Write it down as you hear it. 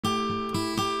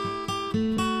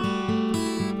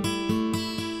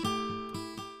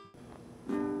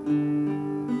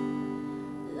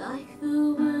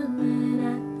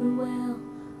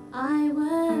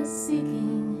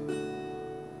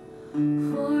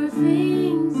were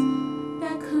things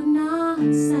that could not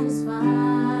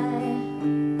satisfy.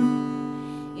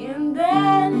 And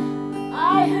then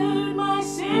I heard my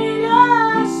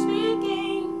Savior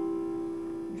speaking,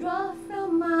 draw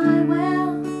from my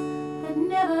well that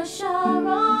never shall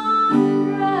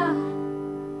run dry.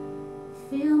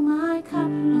 Fill my cup,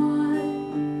 Lord,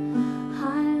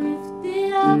 I lift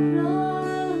it up,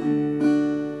 Lord.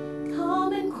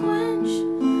 Come and quench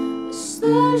this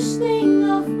thirsting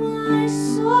of my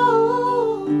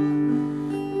soul.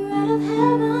 Bread of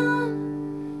heaven,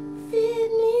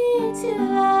 feed me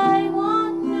till I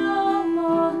want no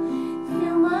more.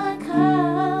 Fill my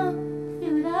cup,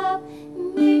 fill it up,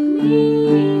 and make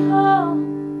me whole.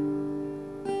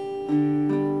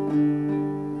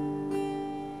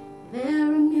 There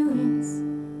are millions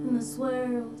in this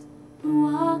world who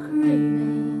are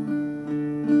craving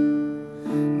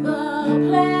the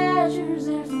pleasures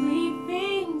earthly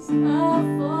things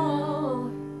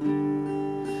afford,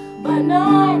 but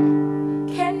none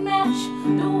can match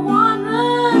the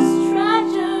wondrous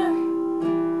treasure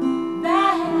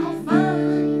that I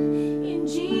find in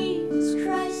Jesus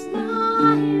Christ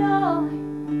my Lord.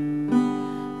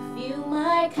 Fill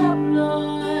my cup,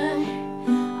 Lord,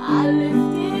 I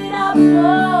lift it up,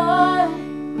 Lord.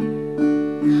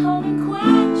 Come and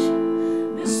quench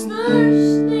this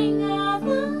thirsting of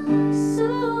my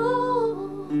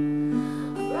soul.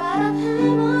 Bread of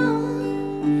heaven,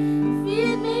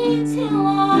 feed me till I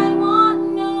want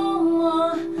no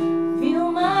more. Fill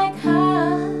my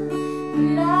cup,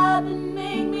 fill it up, and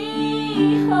make me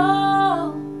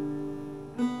whole.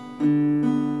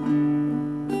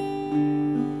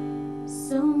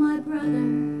 So my brother,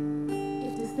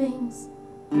 if the things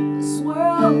this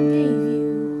world gave you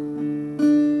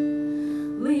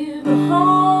leave the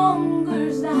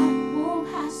hungers that won't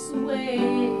pass away,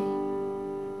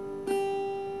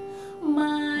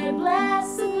 my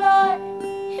blessed Lord,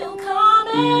 He'll come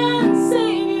and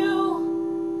save you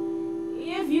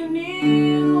if you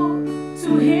kneel to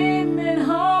Him and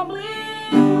humbly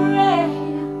pray.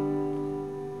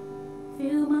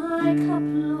 Fill my cup,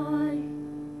 Lord,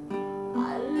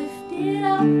 I lift it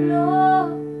up,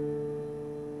 Lord.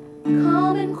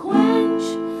 Come and quench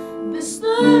this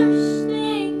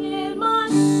thirsting in my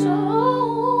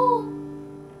soul.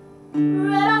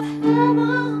 Bread of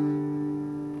heaven,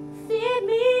 feed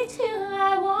me till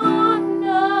I want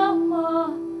no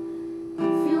more.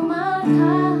 Fill my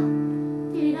cup,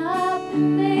 fill it up, and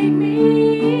make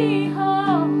me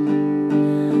whole.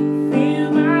 Fill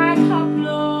my cup,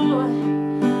 Lord,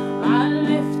 I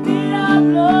lift it up,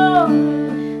 Lord.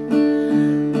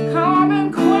 Come and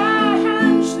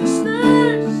quench this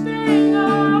thirsting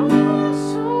of my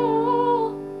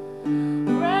soul.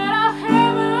 Bread of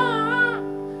heaven,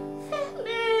 feed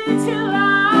me till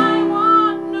I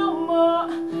want no more.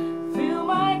 Fill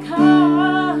my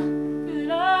cup, fill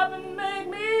it up, and make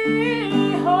me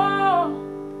whole.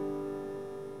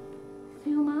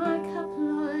 Fill my cup,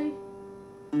 Lord,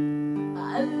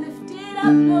 I lift it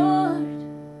up, Lord.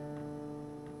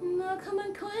 Now come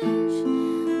and quench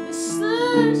this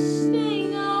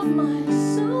thirsting of my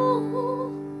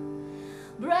soul.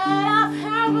 Bread of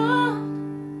heaven,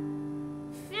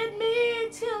 feed me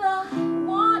till I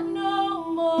want no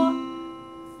more.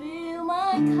 Fill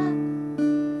my cup,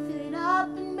 fill it up,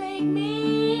 and make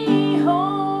me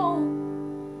whole.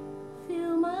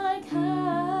 Fill my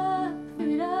cup,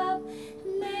 fill it up,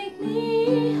 and make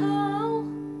me whole.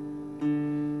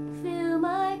 Fill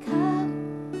my cup,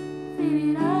 fill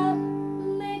it up,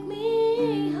 make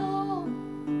me whole.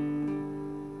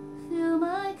 Fill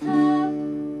my cup,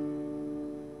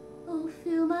 oh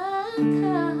fill my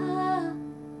cup,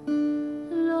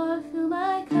 Lord, fill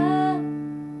my cup,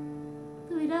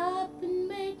 fill it up and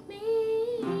make me